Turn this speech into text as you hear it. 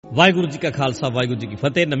ਵਾਹਿਗੁਰੂ ਜੀ ਕਾ ਖਾਲਸਾ, ਵਾਹਿਗੁਰੂ ਜੀ ਕੀ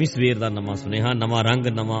ਫਤਿਹ। ਨਵੀਂ ਸਵੇਰ ਦਾ ਨਵਾਂ ਸੁਨੇਹਾ, ਨਵਾਂ ਰੰਗ,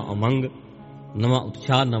 ਨਵਾਂ ਉਮੰਗ, ਨਵਾਂ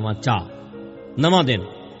ਉਤਸ਼ਾਹ, ਨਵਾਂ ਚਾਅ, ਨਵਾਂ ਦਿਨ,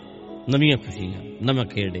 ਨਵੀਆਂ ਖੁਸ਼ੀਆਂ, ਨਵੇਂ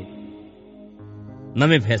ਖੇੜੇ,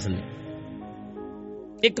 ਨਵੇਂ ਫੈਸਲੇ।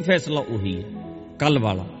 ਇੱਕ ਫੈਸਲਾ ਉਹੀ ਹੈ, ਕੱਲ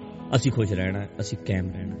ਵਾਲਾ, ਅਸੀਂ ਖੁਸ਼ ਰਹਿਣਾ, ਅਸੀਂ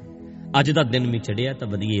ਕਾਇਮ ਰਹਿਣਾ। ਅੱਜ ਦਾ ਦਿਨ ਵੀ ਚੜਿਆ ਤਾਂ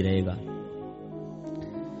ਵਧੀਆ ਹੀ ਰਹੇਗਾ।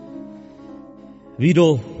 ਵੀਰੋ,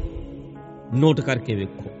 ਨੋਟ ਕਰਕੇ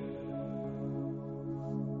ਵੇਖੋ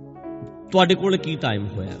ਤੁਹਾਡੇ ਕੋਲ ਕੀ ਟਾਈਮ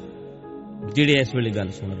ਹੋਇਆ, ਜਿਹੜੇ ਇਸ ਵੇਲੇ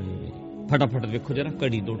ਗੱਲ ਸੁਣ ਰਹੇ ਹੋ ਮੇਰੀ। ਫਟਾਫਟ ਵੇਖੋ ਜਰਾ,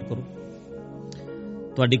 ਘੜੀ ਨੋਟ ਕਰੋ,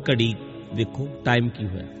 ਤੁਹਾਡੀ ਘੜੀ ਵੇਖੋ, ਟਾਈਮ ਕੀ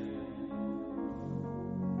ਹੋਇਆ।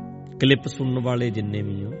 ਕਲਿੱਪ ਸੁਣਨ ਵਾਲੇ ਜਿੰਨੇ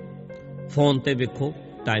ਵੀ ਹੋ, ਫੋਨ ਤੇ ਵੇਖੋ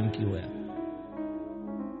ਟਾਈਮ ਕੀ ਹੋਇਆ।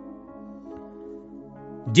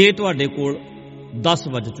 ਜੇ ਤੁਹਾਡੇ ਕੋਲ 10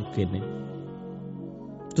 ਵੱਜ ਚੁੱਕੇ ਨੇ,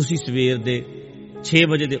 ਤੁਸੀਂ ਸਵੇਰ ਦੇ 6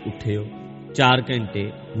 ਵਜੇ ਦੇ ਉੱਠੇ ਹੋ, 4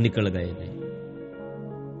 ਘੰਟੇ ਨਿਕਲ ਗਏ ਨੇ,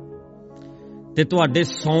 ਤੇ ਤੁਹਾਡੇ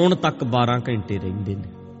ਸੌਣ ਤੱਕ 12 ਘੰਟੇ ਰਹਿੰਦੇ ਨੇ।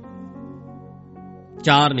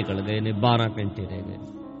 4 ਨਿਕਲ ਗਏ ਨੇ, 12 ਘੰਟੇ ਰਹਿ ਗਏ।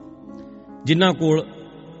 ਜਿਨ੍ਹਾਂ ਕੋਲ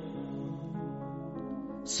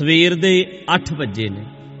ਸਵੇਰ ਦੇ 8 ਵਜੇ ਨੇ,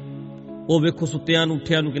 ਉਹ ਵੇਖੋ ਸੁੱਤਿਆਂ ਨੂੰ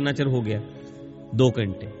ਉੱਠਿਆਂ ਨੂੰ ਕਿੰਨਾ ਚਿਰ ਹੋ ਗਿਆ, 2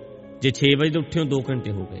 ਘੰਟੇ। ਜੇ 6 ਵਜੇ ਤੋਂ ਉੱਠੇ ਹੋ 2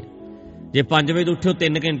 ਘੰਟੇ ਹੋ ਗਏ, ਜੇ 5 ਵਜੇ ਤੋਂ ਉੱਠੇ ਹੋ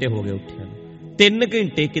 3 ਘੰਟੇ ਹੋ ਗਏ ਉੱਠਿਆਂ ਨੂੰ। 3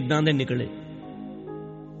 ਘੰਟੇ ਕਿੱਦਾਂ ਦੇ ਨਿਕਲੇ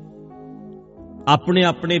ਆਪਣੇ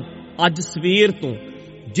ਆਪਣੇ। ਅੱਜ ਸਵੇਰ ਤੋਂ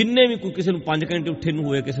ਜਿੰਨੇ ਵੀ, ਕੋਈ ਕਿਸੇ ਨੂੰ 5 ਘੰਟੇ ਉੱਠੇ ਨੂੰ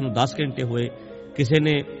ਹੋਏ, ਕਿਸੇ ਨੂੰ 10 ਘੰਟੇ ਹੋਏ, ਕਿਸੇ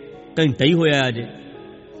ਨੇ ਘੰਟਾ ਹੀ ਹੋਇਆ ਅਜੇ।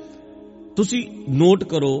 ਤੁਸੀਂ ਨੋਟ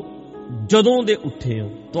ਕਰੋ, ਜਦੋਂ ਦੇ ਉੱਠੇ ਹੋ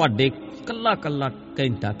ਤੁਹਾਡੇ ਕੱਲਾ ਕੱਲਾ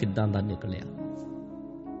ਘੰਟਾ ਕਿੱਦਾਂ ਦਾ ਨਿਕਲਿਆ,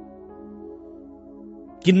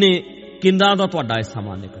 ਕਿੰਨਾ ਦਾ ਤੁਹਾਡਾ ਇਹ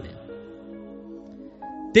ਸਮਾਂ ਨਿਕਲਿਆ।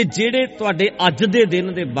 ਤੇ ਜਿਹੜੇ ਤੁਹਾਡੇ ਅੱਜ ਦੇ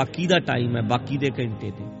ਦਿਨ ਦੇ ਬਾਕੀ ਦਾ ਟਾਈਮ ਹੈ, ਬਾਕੀ ਦੇ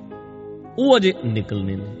ਘੰਟੇ ਦੇ, ਉਹ ਅਜੇ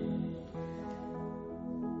ਨਿਕਲਣੇ ਨੇ।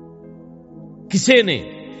 ਕਿਸੇ ਨੇ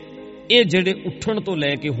ਇਹ ਜਿਹੜੇ ਉੱਠਣ ਤੋਂ ਲੈ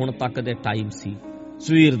ਕੇ ਹੁਣ ਤੱਕ ਦੇ ਟਾਈਮ ਸੀ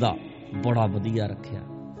ਸਵੇਰ ਦਾ, ਬੜਾ ਵਧੀਆ ਰੱਖਿਆ।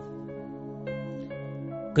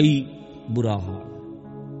 ਕਈ ਬੁਰਾ ਹਾਲ,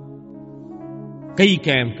 ਕਈ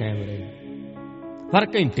ਕਾਇਮ ਰਹੇ। ਪਰ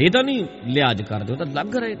ਘੰਟੇ ਦਾ ਨਹੀਂ ਲਿਹਾਜ਼ ਕਰਦੇ, ਉਹ ਤਾਂ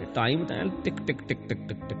ਲੱਗ ਰਹੇ ਨੇ। ਟਾਈਮ ਤਾਂ ਟਿਕ ਟਿਕ ਟਿਕ ਟਿਕ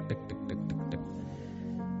ਟਿਕ ਟਿਕ ਟਿਕ ਟਿਕ ਟਿਕ ਟਿਕ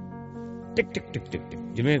ਟਿਕ ਟਿਕ ਟਿਕ ਟਿਕ,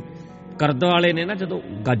 ਜਿਵੇਂ ਕਰਦ ਵਾਲੇ ਨੇ ਨਾ, ਜਦੋਂ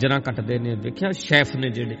ਗਾਜਰਾਂ ਕੱਟਦੇ ਨੇ, ਵੇਖਿਆ ਸ਼ੈਫ ਨੇ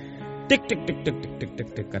ਜਿਹੜੇ ਟਿਕ ਟਿਕ ਟਿਕ ਟਿਕ ਟਿਕ ਟਿਕ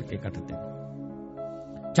ਟਿਕ ਟਿਕ ਕਰਕੇ ਕੱਟਦੇ ਨੇ।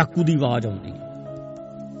 ਚਾਕੂ ਦੀ ਆਵਾਜ਼ ਆਉਂਦੀ,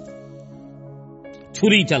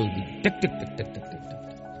 ਛੁਰੀ ਚੱਲਦੀ, ਟਿਕ ਟਿਕ ਟਿਕ ਟਿਕ ਟਿਕ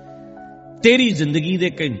ਟਿਕ। ਤੇਰੀ ਜ਼ਿੰਦਗੀ ਦੇ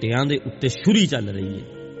ਘੰਟਿਆਂ ਦੇ ਉੱਤੇ ਛੁਰੀ ਚੱਲ ਰਹੀ ਹੈ,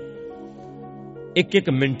 ਇੱਕ ਇੱਕ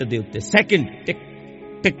ਮਿੰਟ ਦੇ ਉੱਤੇ, ਸੈਕਿੰਡ ਟਿਕ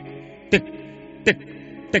ਟਿਕ ਟਿਕ ਟਿਕ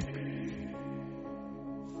ਟਿਕ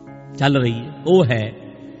ਚੱਲ ਰਹੀ ਹੈ। ਉਹ ਹੈ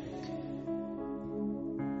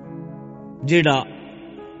ਜਿਹੜਾ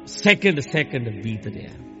ਸੈਕਿੰਡ ਬੀਤ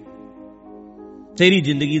ਰਿਹਾ। ਤੇਰੀ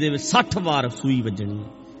ਜ਼ਿੰਦਗੀ ਦੇ ਵਿੱਚ 60 ਵਾਰ ਸੂਈ ਵੱਜਣੀ ਹੈ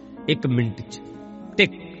ਇੱਕ ਮਿੰਟ 'ਚ,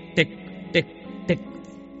 ਟਿਕ ਟਿਕ ਟਿਕ ਟਿਕ।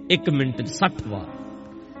 ਇੱਕ ਮਿੰਟ 'ਚ 60 ਵਾਰ,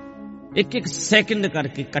 ਇੱਕ ਇੱਕ ਸੈਕਿੰਡ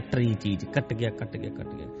ਕਰਕੇ ਕੱਟ ਰਹੀ ਚੀਜ਼। ਕੱਟ ਗਿਆ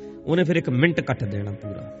ਉਹਨੇ, ਫਿਰ 1 ਮਿੰਟ ਕੱਟ ਦੇਣਾ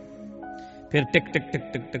ਪੂਰਾ। ਫਿਰ ਟਿਕ ਟਿਕ ਟਿਕ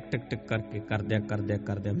ਟਿਕ ਟਿਕ ਟਿਕ ਟਿਕ ਕਰਕੇ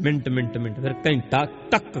ਕਰਦਿਆਂ ਮਿੰਟ, ਫਿਰ ਘੰਟਾ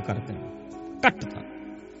ਟੱਕ ਕਰ ਦੇਣਾ, ਕੱਟਤਾ।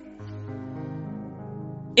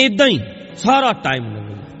 ਏਦਾਂ ਹੀ ਸਾਰਾ ਟਾਈਮ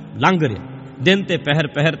ਲੰਘ ਰਿਹਾ। ਦਿਨ ਤੇ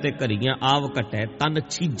ਪਹਿਰ ਤੇ ਘਰੀਆਂ ਆਵ ਘਟੈ, ਤਨ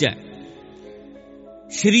ਛੀਜੈ।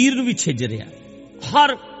 ਸਰੀਰ ਨੂੰ ਵੀ ਛਿੱਜ ਰਿਹਾ,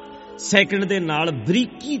 ਹਰ ਸੈਕਿੰਡ ਦੇ ਨਾਲ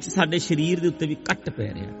ਬਰੀਕੀ 'ਚ ਸਾਡੇ ਸਰੀਰ ਦੇ ਉੱਤੇ ਵੀ ਕੱਟ ਪੈ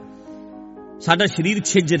ਰਿਹਾ। ਸਾਡਾ ਸਰੀਰ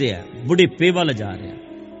ਛਿੱਜ ਰਿਹਾ, ਬੁਢੇਪੇ ਵੱਲ ਜਾ ਰਿਹਾ,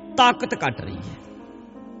 ਤਾਕਤ ਘਟ ਰਹੀ ਹੈ,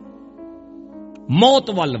 ਮੌਤ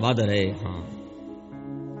ਵੱਲ ਵਧ ਰਹੇ ਹਾਂ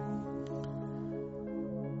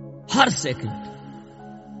ਹਰ ਸੈਕਿੰਡ।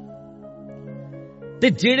 ਤੇ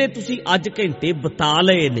ਜਿਹੜੇ ਤੁਸੀਂ ਅੱਜ ਘੰਟੇ ਬਿਤਾ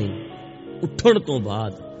ਲਏ ਨੇ ਉੱਠਣ ਤੋਂ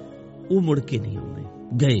ਬਾਅਦ, ਉਹ ਮੁੜ ਕੇ ਨਹੀਂ ਆਉਣੇ,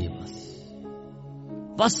 ਗਏ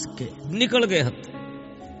ਬਸ ਕੇ ਨਿਕਲ ਗਏ ਹੱਥ।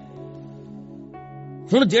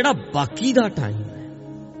 ਹੁਣ ਜਿਹੜਾ ਬਾਕੀ ਦਾ ਟਾਈਮ ਹੈ,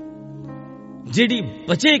 ਜਿਹੜੀ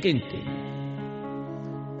ਬਚੇ ਘੰਟੇ,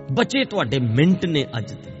 ਬਚੇ ਤੁਹਾਡੇ ਮਿੰਟ ਨੇ,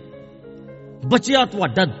 ਅੱਜ ਦੇ ਬਚਿਆ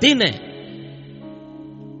ਤੁਹਾਡਾ ਦਿਨ ਹੈ,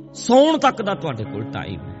 ਸੌਣ ਤੱਕ ਦਾ ਤੁਹਾਡੇ ਕੋਲ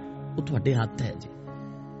ਟਾਈਮ ਹੈ, ਉਹ ਤੁਹਾਡੇ ਹੱਥ ਹੈ ਜੀ।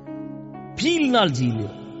 ਫੀਲ ਨਾਲ ਜੀ ਲਿਓ।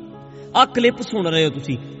 ਆਹ ਕਲਿੱਪ ਸੁਣ ਰਹੇ ਹੋ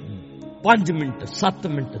ਤੁਸੀਂ, 5 ਮਿੰਟ 7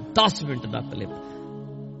 ਮਿੰਟ 10 ਮਿੰਟ ਦਾ ਕਲਿੱਪ,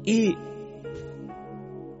 ਇਹ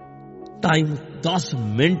ਟਾਈਮ 10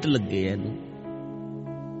 ਮਿੰਟ ਲੱਗੇ ਇਹਨੂੰ,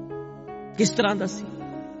 ਕਿਸ ਤਰ੍ਹਾਂ ਦਾ ਸੀ।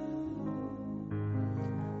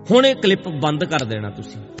 ਹੁਣ ਇਹ ਕਲਿੱਪ ਬੰਦ ਕਰ ਦੇਣਾ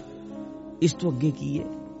ਤੁਸੀਂ। ਇਸ ਤੋਂ ਅੱਗੇ ਕੀ ਹੈ,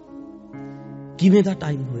 ਕਿਵੇਂ ਦਾ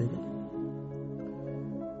ਟਾਈਮ ਹੋਏਗਾ,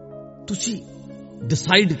 ਤੁਸੀਂ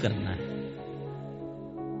ਡਿਸਾਈਡ ਕਰਨਾ ਹੈ।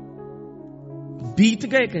 ਬੀਤ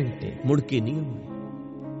ਗਏ ਘੰਟੇ, ਮੁੜ ਕੇ ਨਹੀਂ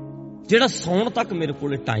ਹੋਣੇ। ਜਿਹੜਾ ਸੌਣ ਤੱਕ ਮੇਰੇ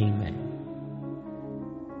ਕੋਲ ਟਾਈਮ ਹੈ,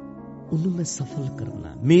 ਉਹਨੂੰ ਮੈਂ ਸਫਲ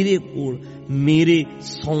ਕਰਨਾ। ਮੇਰੇ ਕੋਲ ਮੇਰੇ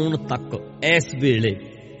ਸੌਣ ਤੱਕ ਇਸ ਵੇਲੇ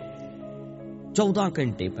 14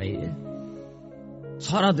 ਘੰਟੇ ਪਏ ਹੈ,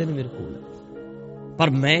 ਸਾਰਾ ਦਿਨ ਮੇਰੇ ਕੋਲ, ਪਰ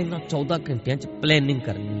ਮੈਂ ਇਹਨਾਂ 14 ਘੰਟਿਆਂ 'ਚ ਪਲੈਨਿੰਗ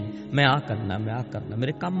ਕਰਨੀ, ਮੈਂ ਆਹ ਕਰਨਾ, ਮੈਂ ਆਹ ਕਰਨਾ,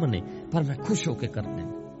 ਮੇਰੇ ਕੰਮ ਨੇ, ਪਰ ਮੈਂ ਖੁਸ਼ ਹੋ ਕੇ ਕਰਨੇ।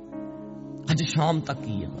 ਅੱਜ ਸ਼ਾਮ ਤੱਕ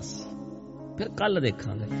ਹੀ ਹੈ ਬਸ, ਫਿਰ ਕੱਲ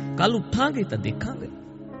ਦੇਖਾਂਗੇ, ਕੱਲ ਉੱਠਾਂਗੇ ਤਾਂ ਦੇਖਾਂਗੇ,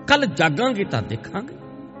 ਕੱਲ ਜਾਗਾਂਗੇ ਤਾਂ ਦੇਖਾਂਗੇ,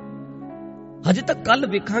 ਹਜੇ ਤੱਕ ਕੱਲ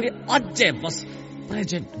ਵੇਖਾਂਗੇ। ਅੱਜ ਹੈ ਬਸ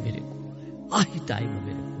ਪ੍ਰੈਜ਼ੈਂਟ ਮੇਰੇ ਕੋਲ, ਆਹੀ ਟਾਈਮ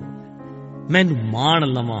ਮੇਰੇ ਕੋਲ, ਮੈਨੂੰ ਮਾਣ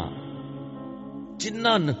ਲਵਾਂ,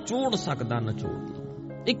 ਜਿੰਨਾ ਨਚੋੜ ਸਕਦਾ ਨਚੋੜ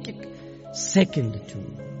ਲਵਾਂ, ਇੱਕ ਇੱਕ ਸੈਕਿੰਡ 'ਚ,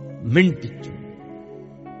 ਮਿੰਟ 'ਚ,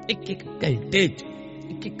 ਇੱਕ ਇੱਕ ਘੰਟੇ 'ਚ,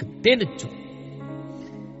 ਇੱਕ ਇੱਕ ਦਿਨ 'ਚ।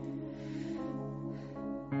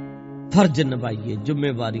 ਫਰਜ਼ ਨਿਭਾਈਏ,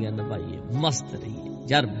 ਜ਼ਿੰਮੇਵਾਰੀਆਂ ਨਿਭਾਈਏ, ਮਸਤ ਰਹੀਏ।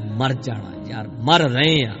 ਯਾਰ ਮਰ ਜਾਣਾ, ਯਾਰ ਮਰ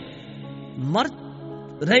ਰਹੇ ਆ, ਮਰ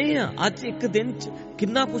ਰਹੇ ਆ। ਅੱਜ ਇੱਕ ਦਿਨ 'ਚ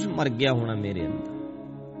ਕਿੰਨਾ ਕੁਝ ਮਰ ਗਿਆ ਹੋਣਾ ਮੇਰੇ ਅੰਦਰ।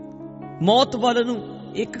 ਮੌਤ ਵੱਲ ਨੂੰ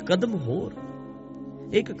ਇੱਕ ਕਦਮ ਹੋਰ,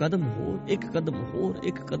 ਇੱਕ ਕਦਮ ਹੋਰ, ਇੱਕ ਕਦਮ ਹੋਰ,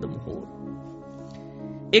 ਇੱਕ ਕਦਮ ਹੋਰ।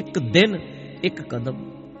 ਇੱਕ ਦਿਨ ਇੱਕ ਕਦਮ,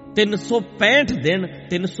 365 ਦਿਨ,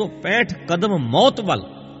 365 ਕਦਮ ਮੌਤ ਵੱਲ।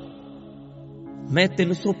 ਮੈਂ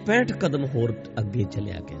 365 ਕਦਮ ਹੋਰ ਅੱਗੇ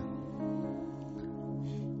ਚਲਿਆ ਗਿਆ।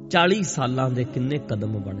 40 ਸਾਲਾਂ ਦੇ ਕਿੰਨੇ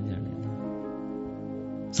ਕਦਮ ਬਣ ਜਾਣੇ,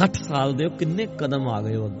 60 ਸਾਲ ਦੇ ਕਿੰਨੇ ਕਦਮ ਆ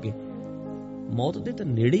ਗਏ ਹੋ ਅੱਗੇ। ਮੌਤ ਦੇ ਤਾਂ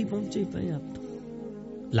ਨੇੜੇ ਹੀ ਪਹੁੰਚੇ ਪਏ, ਆਪ ਤੋਂ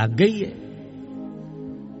ਲੱਗ ਗਈ ਹੈ।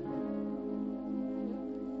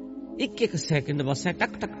 ਇੱਕ ਇੱਕ ਸੈਕਿੰਡ ਬਸ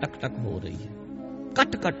ਟਕ ਟਕ ਟਕ ਟਕ ਹੋ ਰਹੀ ਹੈ,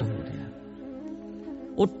 ਕੱਟ ਕੱਟ ਹੋ ਰਿਹਾ।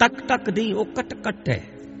 ਉਹ ਟਕ ਟਕ ਨਹੀਂ, ਉਹ ਕੱਟ ਕੱਟ ਹੈ।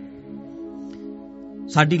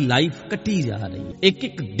 ਸਾਡੀ ਲਾਈਫ ਕੱਟੀ ਜਾ ਰਹੀ ਹੈ, ਇੱਕ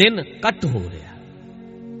ਇੱਕ ਦਿਨ ਕੱਟ ਹੋ ਰਿਹਾ।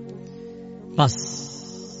 ਬਸ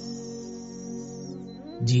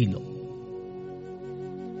ਜੀ ਲੋ,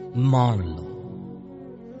 ਮਾਣ ਲਓ।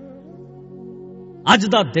 ਅੱਜ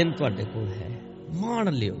ਦਾ ਦਿਨ ਤੁਹਾਡੇ ਕੋਲ ਹੈ,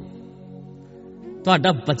 ਮਾਣ ਲਿਓ।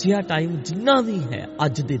 ਤੁਹਾਡਾ ਬਚਿਆ ਟਾਈਮ ਜਿੰਨਾ ਵੀ ਹੈ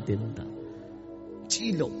ਅੱਜ ਦੇ ਦਿਨ ਦਾ,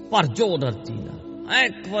 ਜੀ ਲਓ, ਭਰ ਜੋ એનર્ਜੀ ਨਾਲ।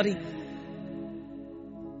 ਇੱਕ ਵਾਰੀ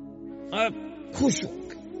ਖੁਸ਼ ਹੋ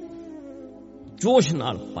ਕੇ, ਜੋਸ਼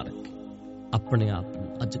ਨਾਲ ਭਰ ਕੇ ਆਪਣੇ ਆਪ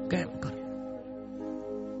ਨੂੰ ਅੱਜ ਕਾਇਮ ਕਰ।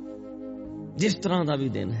 ਜਿਸ ਤਰ੍ਹਾਂ ਦਾ ਵੀ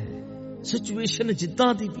ਦਿਨ ਹੈ, ਸਿਚੁਏਸ਼ਨ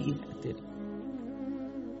ਜਿੱਦਾਂ ਦੀ ਵੀ ਹੈ, ਤੇਰੀ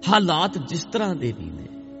ਹਾਲਾਤ ਜਿਸ ਤਰ੍ਹਾਂ ਦੇ ਵੀ ਨੇ,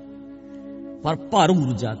 ਪਰ ਭਰ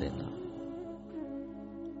ਊਰਜਾ ਦੇ ਨਾਲ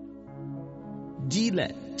ਜੀ ਲੈ।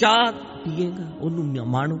 ਚਾਹ ਪੀਏਗਾ, ਉਹਨੂੰ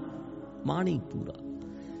ਮਾਣੋ, ਮਾਣੀ ਪੂਰਾ।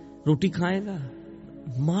 ਰੋਟੀ ਖਾਏਗਾ,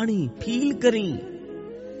 ਮਾਣੀ, ਫੀਲ ਕਰੀ।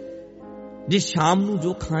 ਜੇ ਸ਼ਾਮ ਨੂੰ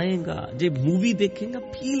ਜੋ ਖਾਏਗਾ, ਜੇ ਮੂਵੀ ਦੇਖੇਗਾ,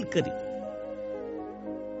 ਫੀਲ ਕਰੀ।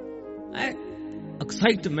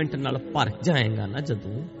 ਐਕਸਾਈਟਮੈਂਟ ਨਾਲ ਭਰ ਜਾਏਗਾ ਨਾ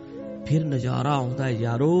ਜਦੋਂ, ਫਿਰ ਨਜ਼ਾਰਾ ਆਉਂਦਾ ਹੈ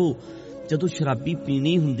ਯਾਰੋ। ਜਦੋਂ ਸ਼ਰਾਬੀ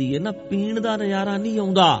ਪੀਣੀ ਹੁੰਦੀ ਹੈ ਨਾ, ਪੀਣ ਦਾ ਨਜ਼ਾਰਾ ਨਹੀਂ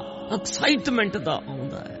ਆਉਂਦਾ, ਐਕਸਾਈਟਮੈਂਟ ਦਾ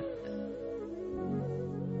ਆਉਂਦਾ ਹੈ।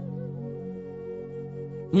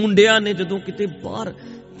 ਮੁੰਡਿਆਂ ਨੇ ਜਦੋਂ ਕਿਤੇ ਬਾਹਰ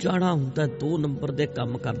ਜਾਣਾ ਹੁੰਦਾ, 2 ਨੰਬਰ ਦੇ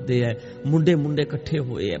ਕੰਮ ਕਰਦੇ ਐ, ਮੁੰਡੇ ਇਕੱਠੇ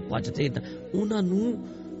ਹੋਏ ਐ, ਭੱਜਦੇ, ਉਹਨਾਂ ਨੂੰ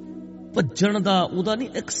ਭੱਜਣ ਦਾ ਉਹਦਾ ਨਹੀਂ,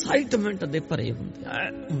 ਐਕਸਾਈਟਮੈਂਟ ਦੇ ਭਰੇ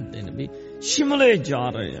ਹੁੰਦੇ ਨੇ ਵੀ ਸ਼ਿਮਲੇ ਜਾ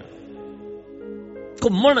ਰਹੇ ਆ,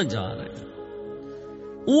 ਘੁੰਮਣ ਜਾ ਰਹੇ ਆ।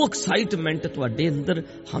 ਉਹ ਐਕਸਾਈਟਮੈਂਟ ਤੁਹਾਡੇ ਅੰਦਰ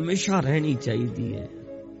ਹਮੇਸ਼ਾ ਰਹਿਣੀ ਚਾਹੀਦੀ ਹੈ।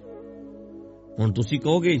 ਹੁਣ ਤੁਸੀਂ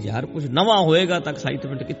ਕਹੋਗੇ ਯਾਰ ਕੁਝ ਨਵਾਂ ਹੋਏਗਾ ਤਾਂ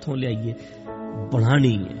ਐਕਸਾਈਟਮੈਂਟ ਕਿੱਥੋਂ ਲਿਆਈਏ?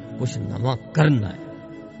 ਬਣਾਣੀ ਹੈ, ਕੁਝ ਨਵਾਂ ਕਰਨਾ ਹੈ।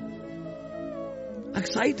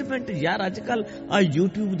 ਐਕਸਾਈਟਮੈਂਟ ਯਾਰ ਅੱਜ ਕੱਲ ਆ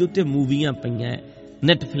YouTube ਦੇ ਉੱਤੇ ਮੂਵੀਆਂ ਪਈਆਂ,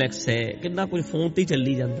 ਨੈਟਫਲਿਕਸ ਹੈ, ਕਿੰਨਾ ਕੁਝ ਫੋਨ ਤੇ ਹੀ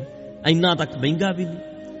ਚੱਲੀ ਜਾਂਦਾ, ਇੰਨਾ ਤੱਕ ਮਹਿੰਗਾ ਵੀ ਨਹੀਂ।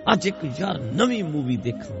 ਅੱਜ ਇੱਕ ਯਾਰ ਨਵੀਂ ਮੂਵੀ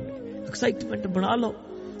ਦੇਖਾਂਗੇ, ਐਕਸਾਈਟਮੈਂਟ ਬਣਾ ਲਓ।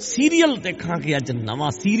 ਸੀਰੀਅਲ ਦੇਖਾਂਗੇ, ਅੱਜ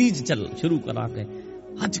ਨਵਾਂ ਸੀਰੀਜ਼ ਚੱਲ ਸ਼ੁਰੂ ਕਰਾਂਗੇ,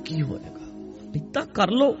 ਅੱਜ ਕੀ ਹੋਏਗਾ, ਇੱਦਾਂ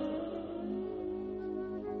ਕਰ ਲਓ,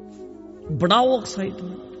 ਬਣਾਓ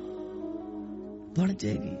ਐਕਸਾਈਟਮੈਂਟ, ਬਣ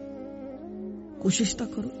ਜਾਏਗੀ। ਕੋਸ਼ਿਸ਼ ਤਾਂ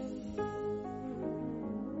ਕਰੋ,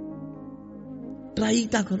 ट्राई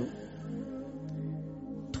ਤਾਂ ਕਰੋ।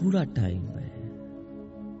 ਥੋੜਾ ਟਾਈਮ ਹੈ,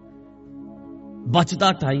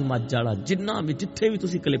 ਬਚਦਾ ਟਾਈਮ ਅੱਜ ਵਾਲਾ, ਜਿੰਨਾ ਵੀ ਜਿੱਥੇ ਵੀ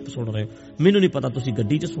ਤੁਸੀਂ ਕਲਿੱਪ ਸੁਣ ਰਹੇ ਹੋ, ਮੈਨੂੰ ਨਹੀਂ ਪਤਾ ਤੁਸੀਂ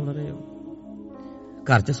ਗੱਡੀ 'ਚ ਸੁਣ ਰਹੇ ਹੋ,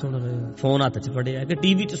 ਘਰ 'ਚ ਸੁਣ ਰਹੇ ਹੋ, ਫੋਨ ਹੱਥ 'ਚ ਫੜਿਆ ਕਿ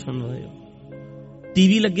ਟੀਵੀ 'ਚ ਸੁਣ ਰਹੇ ਹੋ,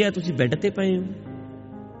 ਟੀਵੀ ਲੱਗਿਆ ਤੁਸੀਂ ਬੈੱਡ ਤੇ ਪਏ ਹੋ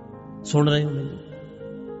ਸੁਣ ਰਹੇ ਹੋ ਮੈਨੂੰ,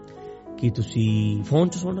 ਕੀ ਤੁਸੀਂ ਫੋਨ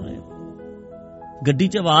 'ਚ ਸੁਣ ਰਹੇ ਹੋ, ਗੱਡੀ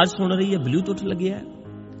 'ਚ ਆਵਾਜ਼ ਸੁਣ ਰਹੀ ਹੈ, ਬਲੂਟੁੱਥ ਲੱਗਿਆ,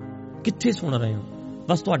 ਕਿੱਥੇ ਸੁਣ ਰਹੇ ਹੋ?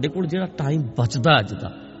 ਬਸ ਤੁਹਾਡੇ ਕੋਲ ਜਿਹੜਾ ਟਾਈਮ ਬਚਦਾ ਅੱਜ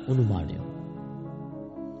ਦਾ, ਉਹਨੂੰ ਮਾਣਿਓ।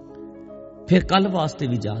 ਫਿਰ ਕੱਲ ਵਾਸਤੇ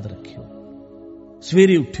ਵੀ ਯਾਦ ਰੱਖਿਓ।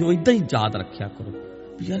 ਸਵੇਰੇ ਉੱਠਿਓ ਇਦਾਂ ਹੀ ਯਾਦ ਰੱਖਿਆ ਕਰੋ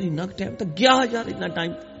ਵੀ ਯਾਰ ਇੰਨਾ ਟਾਈਮ ਤਾਂ ਗਿਆ, ਯਾਰ ਇੰਨਾ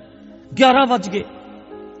ਟਾਈਮ, 11 ਵੱਜ ਗਏ,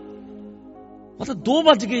 ਮਤਲਬ 2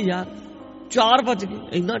 ਵੱਜ ਗਏ ਯਾਰ, 4 ਵੱਜ ਗਏ,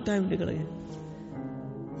 ਇੰਨਾ ਟਾਈਮ ਨਿਕਲ ਗਿਆ।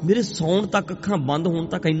 ਮੇਰੇ ਸੌਣ ਤੱਕ, ਅੱਖਾਂ ਬੰਦ ਹੋਣ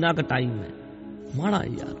ਤੱਕ ਇੰਨਾ ਕੁ ਟਾਈਮ ਹੈ। ਮਾਣਾ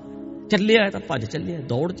ਯਾਰ, ਚੱਲਿਆ ਤਾਂ ਭੱਜ ਚੱਲਿਆ,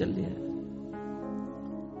 ਦੌੜ ਚੱਲਿਆ।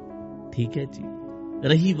 ਠੀਕ ਹੈ ਜੀ।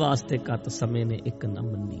 ਰਹੀ ਵਾਸਤੇ ਕੱਤ ਸਮੇਂ ਨੇ ਇੱਕ ਨਾ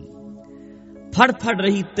ਮੰਨੀ, ਫੜ ਫੜ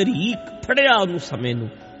ਰਹੀ ਤਰੀਕ, ਫੜਿਆ ਉਹਨੂੰ ਸਮੇਂ ਨੂੰ,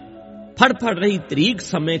 ਫੜ ਫੜ ਰਹੀ ਤਰੀਕ,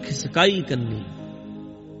 ਸਮੇਂ ਖਿਸਕਾਈ ਕੰਨੀ,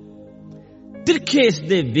 ਤਿਰਖੇ ਇਸ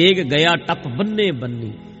ਦੇ ਵੇਗ ਗਿਆ ਟੱਪ ਬੰਨੇ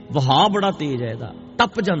ਬੰਨੀ। ਵਹਾਅ ਬੜਾ ਤੇਜ਼ ਹੈ ਇਹਦਾ,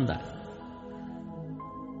 ਟੱਪ ਜਾਂਦਾ।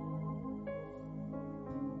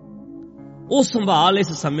 ਉਹ ਸੰਭਾਲ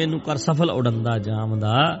ਇਸ ਸਮੇਂ ਨੂੰ ਕਰ ਸਫਲ ਉਡੰਦਾ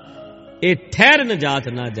ਜਾਮਦਾ, ਇਹ ਠਹਿਰ ਨਜਾਤ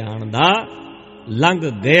ਨਾ ਜਾਣਦਾ, ਲੰਘ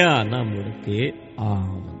ਗਿਆ ਨਾ ਮੁੜ ਕੇ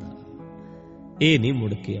ਆਮਦਾ। ਇਹ ਨਹੀਂ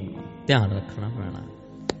ਮੁੜ ਕੇ ਆਉਣਾ, ਧਿਆਨ ਰੱਖਣਾ ਪੈਣਾ।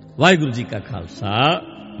 ਵਾਹਿਗੁਰੂ ਜੀ ਕਾ ਖਾਲਸਾ,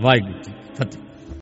 ਵਾਹਿਗੁਰੂ ਜੀ ਕੀ ਫਤਿਹ।